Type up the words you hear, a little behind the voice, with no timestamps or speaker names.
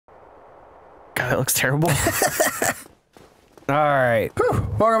that looks terrible. Alright.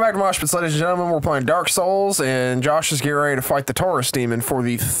 Welcome back to Mosh Pits, ladies and gentlemen. We're playing Dark Souls, and Josh is getting ready to fight the Taurus Demon for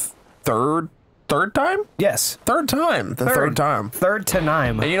the third time? Yes. Third time. The third time. Third to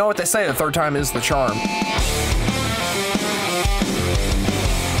nine. And you know what they say, the third time is the charm.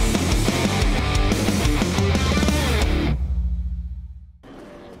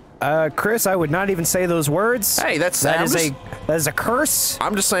 Chris, I would not even say those words. Hey, that is a curse.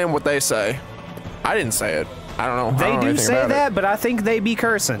 I'm just saying what they say. I didn't say it. I don't know. They do say that, but I think they be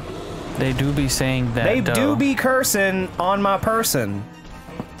cursing. They do be saying that. They do be cursing on my person.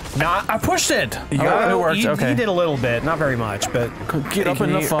 Not. I pushed it. You did a little bit, not very much, but get up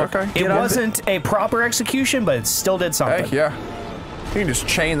in the fuck. Okay. It wasn't a proper execution, but it still did something. Heck yeah. You can just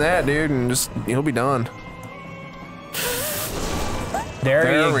chain that, dude, and he'll be done.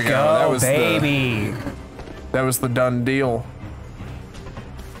 There we go. That was baby. That was the done deal.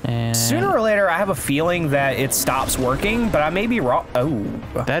 And sooner or later, I have a feeling that it stops working, but I may be wrong. Oh,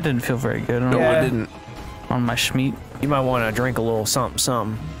 that didn't feel very good. No, it didn't. On my schmeat. You might want to drink a little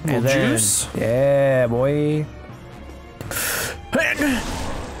something. A little juice? Yeah, boy.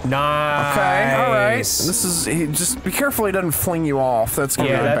 Nice. Okay, all right. This is just be careful he doesn't fling you off. That's gonna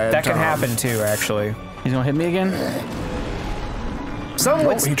be a bad that can happen too. Actually, he's gonna hit me again. Some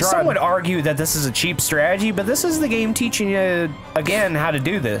would argue that this is a cheap strategy, but this is the game teaching you again how to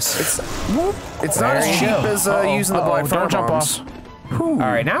do this. It's not as cheap as using the black don't jump off. All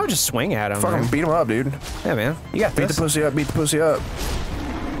right, now just swing at him. Fucking beat him up, dude. Yeah, man, you got this. Beat the pussy up. Beat the pussy up.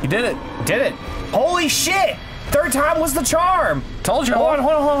 You did it. Did it. Holy shit! Third time was the charm. Told you. Hold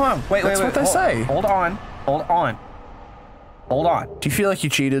on. Wait, That's what they say. Hold on. Do you feel like you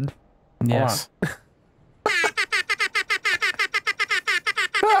cheated? Yes.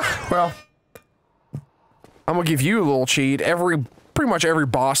 Well, I'm gonna give you a little cheat. Pretty much every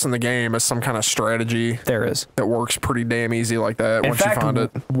boss in the game has some kind of strategy. There is. That works pretty damn easy like that once you find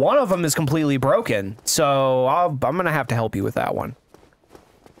it. One of them is completely broken, so I'm gonna have to help you with that one.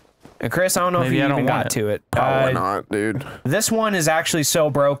 And Chris, I don't know if you even got to it. Probably not, dude. This one is actually so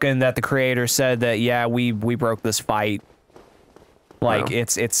broken that the creator said that yeah, we broke this fight. Like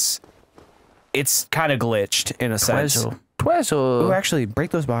it's kind of glitched in a sense. Twizzle. Ooh, actually, break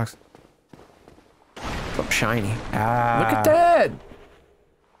those boxes. Something shiny. Look at that.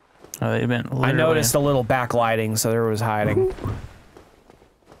 Oh, they've been. I noticed a little backlighting, so there was hiding. Ooh.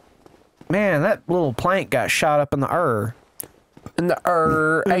 Man, that little plank got shot up in the air. Air.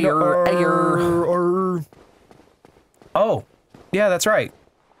 Oh, yeah, that's right.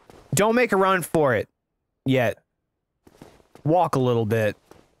 Don't make a run for it yet. Walk a little bit,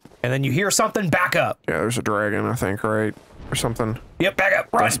 and then you hear something. Back up. Yeah, there's a dragon, I think, right? Or something. Yep, back up.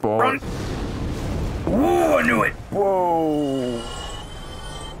 Run. Ooh, I knew it. Whoa.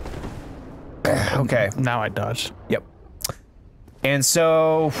 Okay. Now I dodged. Yep. And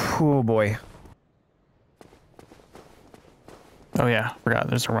so, oh boy. Oh yeah, forgot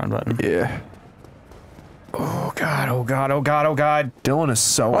there's a run button. Yeah. Oh god. Dylan is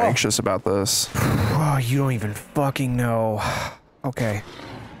so anxious about this. Oh, you don't even fucking know. Okay.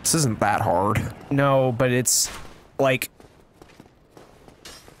 This isn't that hard. No, but it's like...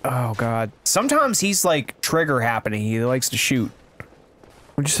 Oh god. Sometimes he's like trigger happening. He likes to shoot.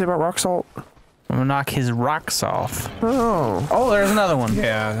 What'd you say about rock salt? I'm gonna knock his rocks off. Oh, there's another one.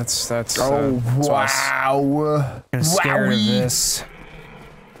 Yeah, that's. Oh wow! I'm scared of this.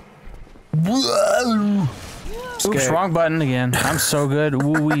 Whoa! Oops, wrong button again. I'm so good.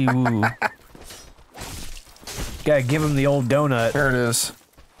 Woo wee woo. Gotta give him the old donut. There it is.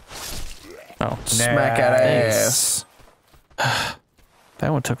 Oh, smack that ass.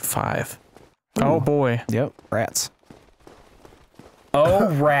 That one took 5. Ooh. Oh boy. Yep. Rats.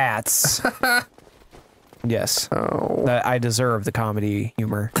 Oh, rats. Yes. Oh. I deserve the comedy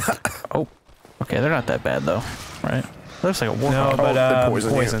humor. Oh. Okay, they're not that bad though, right? Looks like a war. No, but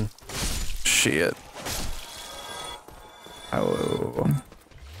poison. Shit. Oh.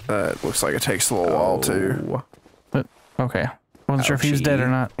 That looks like it takes a little while too. But okay. Wasn't sure if he was dead or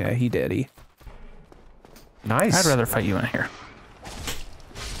not. Yeah, he did. Nice. I'd rather fight you in here.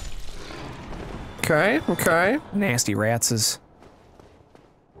 Okay. Nasty ratses.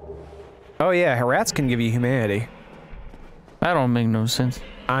 Oh yeah, rats can give you humanity. That don't make no sense.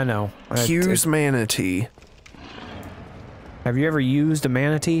 I know. Hughes manatee. Have you ever used a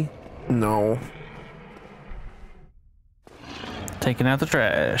manatee? No. Taking out the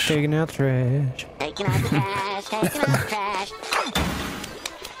trash. Taking out the trash. Taking out the trash. Taking out the trash.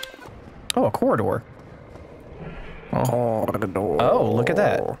 Oh, a corridor. Oh, look at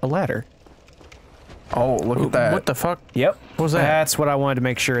that. A ladder. Oh, look at that. What the fuck? Yep. What was that? That's what I wanted to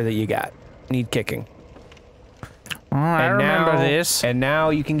make sure that you got. need kicking. Oh, I remember this. And now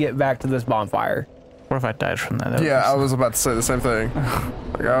you can get back to this bonfire. What if I died from that? Yeah, I was about to say the same thing.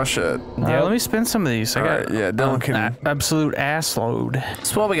 Like, oh shit. Let me spin some of these. I got yeah, Dylan can. absolute ass load.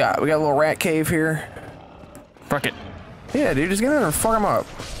 So what we got? We got a little rat cave here. Fuck it. Yeah, dude, just get in there and fuck them up.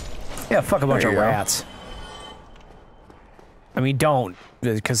 Yeah, fuck a bunch There of you go. rats. I mean, don't,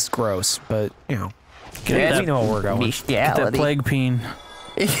 because it's gross, but, you know. We know where we're going. Get that plague peen.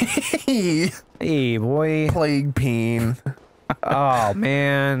 Hey, boy. Plague peen. Oh,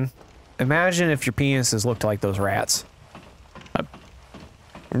 man. Imagine if your penises looked like those rats.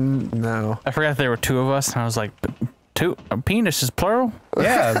 No. I forgot there were two of us, and I was like, two? A penis is plural?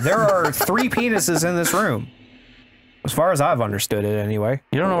 Yeah, there are 3 penises in this room. As far as I've understood it, anyway.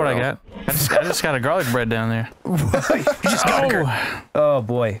 You don't know what I got? I just got a garlic bread down there. You just got Oh,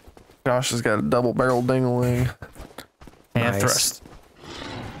 boy. Josh has got a double barrel ding-a-ling. And Nice. thrust.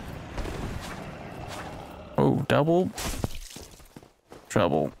 Oh, double.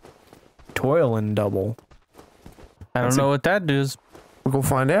 Trouble. Toil and double. I don't know what that does. We'll go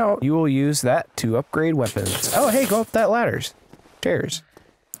find out. You will use that to upgrade weapons. Oh, hey, go up that ladders. Stairs.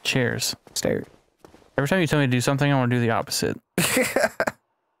 Chairs. Stairs. Every time you tell me to do something, I want to do the opposite.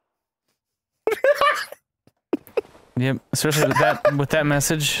 Yep, especially with that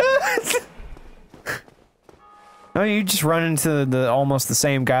message. No, you just run into the almost the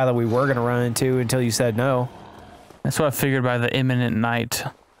same guy that we were gonna run into until you said no. That's what I figured by the imminent night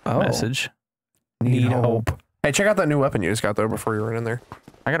message. Need hope. Hey, check out that new weapon you just got though before you were in there.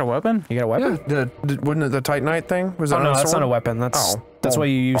 I got a weapon? You got a weapon? Wasn't it the Titanite thing? Was Oh that no, a that's sword? not a weapon. That's what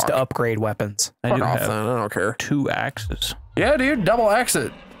you use to upgrade weapons. I Fuck do off have then. I don't care. 2 axes. Yeah, dude, double axe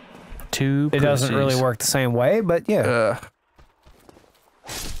it. 2 It doesn't really pussies. work the same way, but yeah.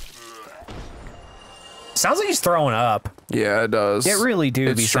 Sounds like he's throwing up. Yeah, it does. It really do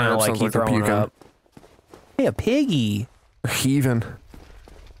It be straight sounding up like sounds he's like they're throwing puking. up. Hey, a piggy. Heaving.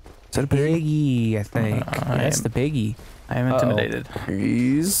 Is that a pig? Piggy, I think. That's am- the piggy. I am intimidated.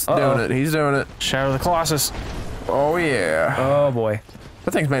 He's doing it. He's doing it. Shadow of the Colossus. Oh, yeah. Oh boy.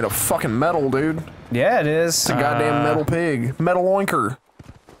 That thing's made of fucking metal, dude. Yeah, it is. It's a goddamn metal pig. Metal oinker.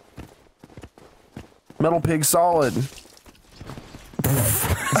 Metal pig solid.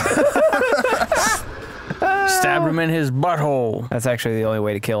 Stab him in his butthole. That's actually the only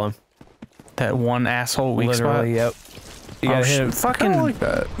way to kill him. That one asshole weak Literally, spot. yep. You gotta hit him. I Fucking like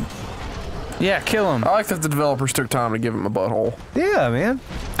that. yeah, kill him. I like that the developers took time to give him a butthole. Yeah, man.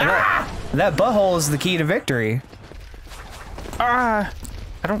 That butthole is the key to victory. I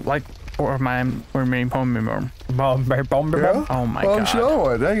don't like or main poem anymore. Oh my Oh my Well, god. show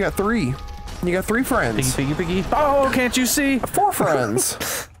it. Now you got 3. You got 3 friends. Piggy. Oh, can't you see? 4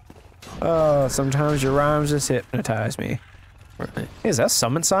 friends. Oh, sometimes your rhymes just hypnotize me. Hey, is that a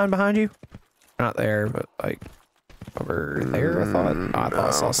summon sign behind you? Not there, but like over there. I thought. Oh, I thought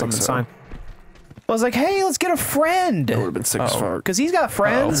I saw a don't summon think so. sign. I was like, hey, let's get a friend. That would have been sick as fuck. Because he's got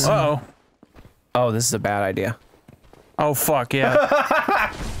friends. Oh. Oh, this is a bad idea. Oh fuck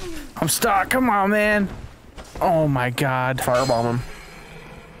yeah. I'm stuck. Come on, man. Oh my god. Firebomb him.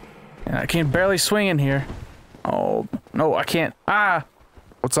 And I can barely swing in here. Oh no, I can't.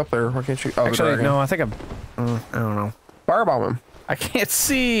 What's up there? Why can't you? Oh, the Actually, dragon. no, I think I don't know. Firebomb him. I can't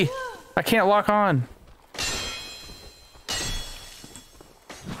see. I can't lock on.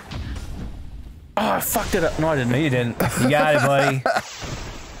 Oh, I fucked it up. No, I didn't. No, you didn't. You got it, buddy.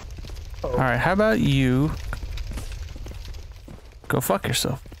 All right, how about you go fuck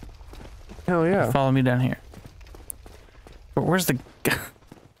yourself? Hell yeah. Follow me down here. But where's the?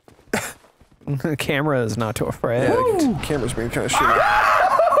 The camera is not to a friend. Yeah, the camera's being kind of shitty.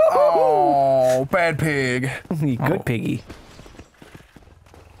 Oh, bad pig. Good piggy.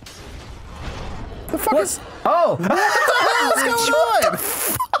 The fuck is? Oh! What's going on?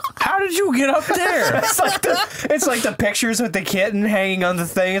 How did you get up there? It's like the pictures with the kitten hanging on the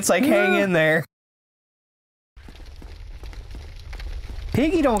thing. It's like, hang in there.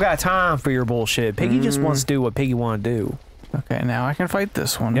 Piggy don't got time for your bullshit. Piggy just wants to do what Piggy want to do. Okay, now I can fight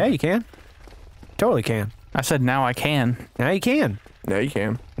this one. Yeah, you can. Totally can. I said now I can. Now you can. Now you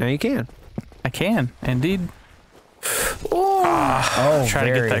can. Now you can. I can, indeed. Oh, Try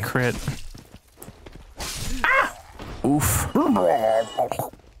to get that crit. Oof.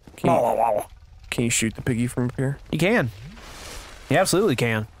 Can you shoot the piggy from up here? You can. You absolutely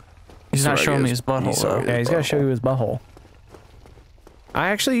can. He's not Sorry, showing me guys. his butthole He's though. sorry. Yeah, he's got to show you his butthole.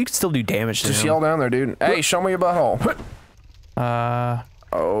 You can still do damage to Just him. yell down there, dude. Hey, show me your butthole. Uh,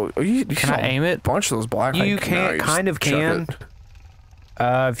 you can saw I aim a it? bunch of those black. You like, can't, just kind of chuck can. it.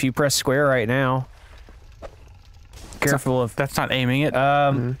 If you press square right now. Careful of That's not aiming it.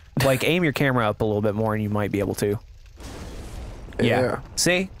 like aim your camera up a little bit more and you might be able to. Yeah.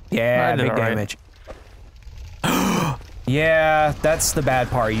 See? Yeah, I did big all right. damage. Yeah, that's the bad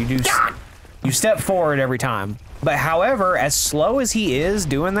part. You step forward every time. But however, as slow as he is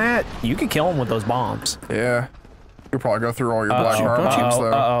doing that, you can kill him with those bombs. Yeah. You'll probably go through all your black don't you- bombs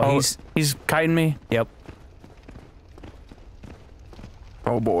though. Oh, he's kiting me. Yep.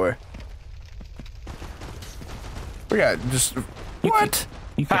 Oh boy. We got just what?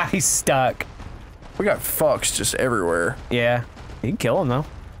 He's stuck. We got fucks just everywhere Yeah. You can kill him though.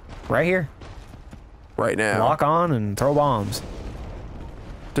 Right here. right now. Lock on and throw bombs.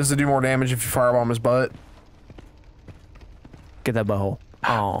 Does it do more damage if you firebomb his butt? Get that butthole.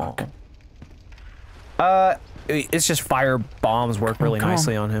 Oh. It's just fire bombs work really come on.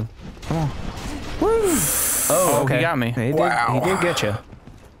 nicely on him. Come on. Oh, okay. he got me. He Wow. did get you.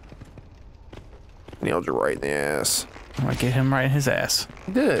 Nailed you right in the ass. I'm gonna get him right in his ass.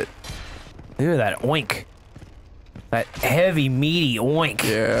 He did. Ew, that oink. That heavy, meaty oink.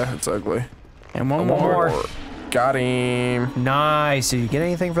 Yeah, it's ugly. And one One more. more. Got him. Nice. Did you get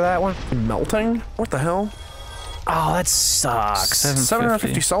anything for that one? Melting? What the hell? Oh, that sucks.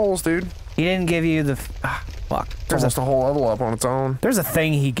 750 souls, dude. He didn't give you the... fuck. It's almost a whole level up on its own. There's a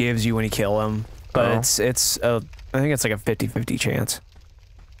thing he gives you when you kill him, but Oh. it's I think it's like a 50-50 chance.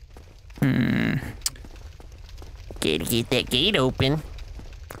 Gotta get that gate open.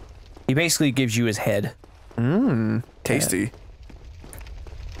 He basically gives you his head. Tasty.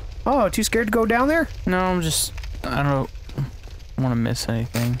 Oh, too scared to go down there? No, I don't want to miss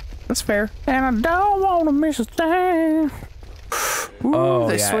anything. That's fair. And I don't want to miss a thing. Ooh, Oh,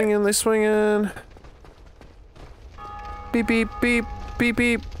 they yeah. swinging, they swinging. Beep, beep, beep, beep,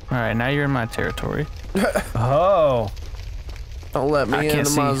 beep. All right, now you're in my territory. Oh. Don't let I me can't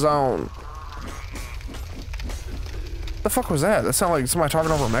into my see. zone. The fuck was that? That sounded like somebody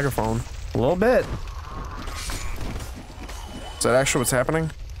talking over a megaphone. A little bit. Is that actually what's happening?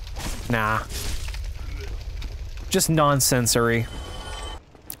 Nah. Just nonsensory.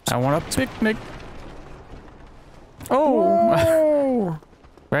 I want a picnic. Oh, Oh!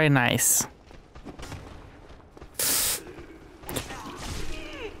 very nice.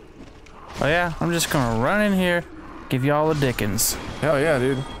 Oh yeah, I'm just gonna run in here, give you all the Dickens. Hell yeah,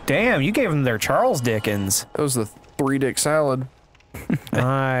 dude. Damn, you gave him their Charles Dickens. That was the 3-dick salad.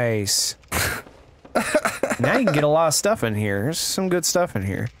 Nice. Now you can get a lot of stuff in here. There's some good stuff in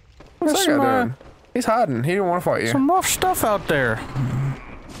here. What's that guy doing? He's hiding. He didn't want to fight you. Some rough stuff out there.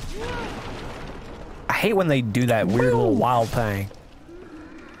 I hate when they do that weird little wild thing.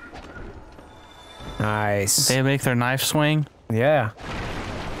 Nice. They make their knife swing. Yeah.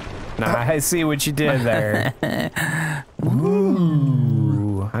 Nah, I see what you did there.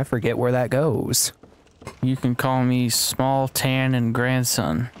 Ooh, I forget where that goes. You can call me Small Tan and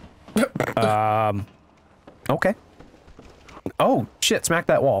Grandson. Okay. Oh, shit, smack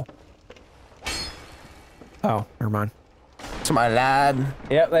that wall. Oh, never mind. Somebody lied.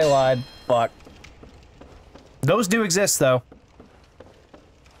 Yep, they lied. Fuck. Those do exist, though.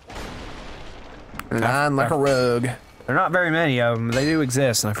 Lying like a rug. There are not very many of them. They do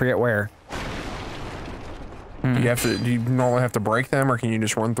exist, and I forget where. Do you normally have to break them, or can you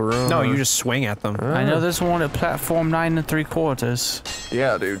just run through them? No, you just swing at them. I know there's one at platform 9 3/4.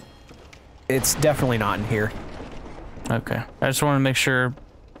 Yeah, dude. It's definitely not in here. Okay, I just want to make sure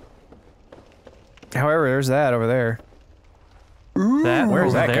However, there's that over there. that Where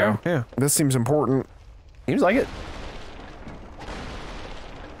does over that there. go? Yeah. This seems important. Seems like it.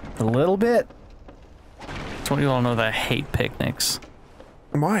 A little bit. So you all know that I hate picnics.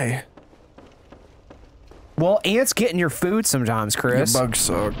 Why? Well, ants get in your food sometimes, The Chris. bugs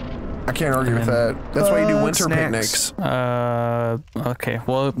suck. I can't argue with that. That's why you do Bug winter snacks. picnics. Okay,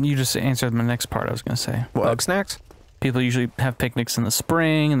 well, you just answered my next part I was gonna say. Bug snacks? People usually have picnics in the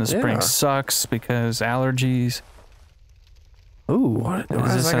spring, and the spring Yeah. sucks because allergies. Ooh. What? Why Is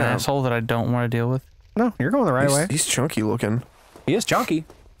is this that an guy- asshole that I don't want to deal with? No, you're going the right way. He's chunky looking. He is chunky.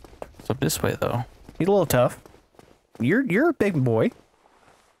 It's up this way, though. He's a little tough. You're a big boy.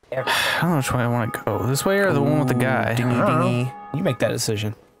 I don't know which way I want to go. This way or the one with the guy? Dingy I don't know. dingy. You make that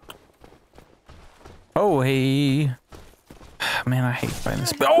decision. Oh, hey. Man, I hate fighting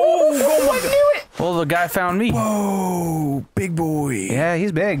this. Oh my God. Well, the guy found me. Whoa, big boy. Yeah,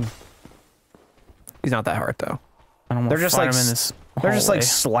 he's big. He's not that hard though. I don't want They're to just fight like him in this They're just like hallway.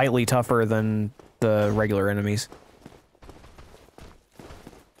 slightly tougher than the regular enemies.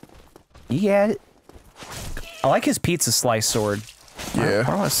 Yeah. I like his pizza slice sword. Yeah.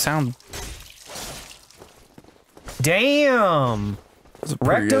 Why do I sound? Damn! That's a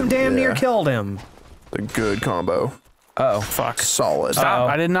pretty Wrecked him, good- damn near yeah. killed him. A good combo. Uh-oh. Fuck. Solid. Stop. Uh-oh.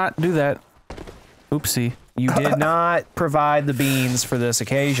 I did not do that. Oopsie. You did not provide the beans for this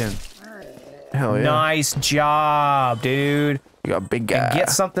occasion. Hell yeah. Nice job, dude. You got a big guy. And get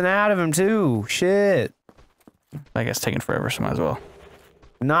something out of him, too. Shit. I guess taking forever, so might as well.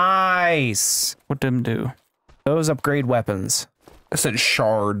 Nice. What did him do? Those upgrade weapons. I said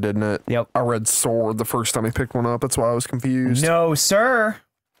shard, didn't it? Yep. I read sword the first time he picked one up. That's why I was confused. No, sir.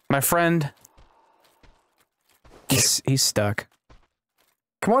 My friend. He's stuck.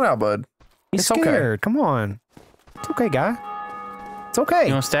 Come on out, bud. He's It's scared. okay. Come on. It's okay, guy. It's okay.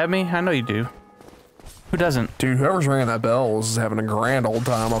 You want to stab me? I know you do. Who doesn't? Dude, whoever's ringing that bell is having a grand old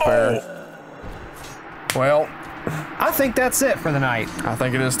time up there. Well, I think that's it for the night. I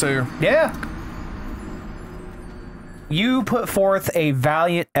think it is too. Yeah. You put forth a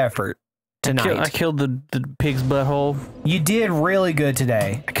valiant effort tonight. I killed the pig's butthole. You did really good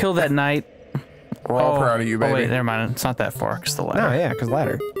today. I killed that knight. We're all proud of you, baby. Oh, wait, never mind. It's not that far. It's the ladder. No, yeah, because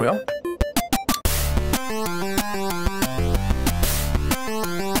ladder. Well,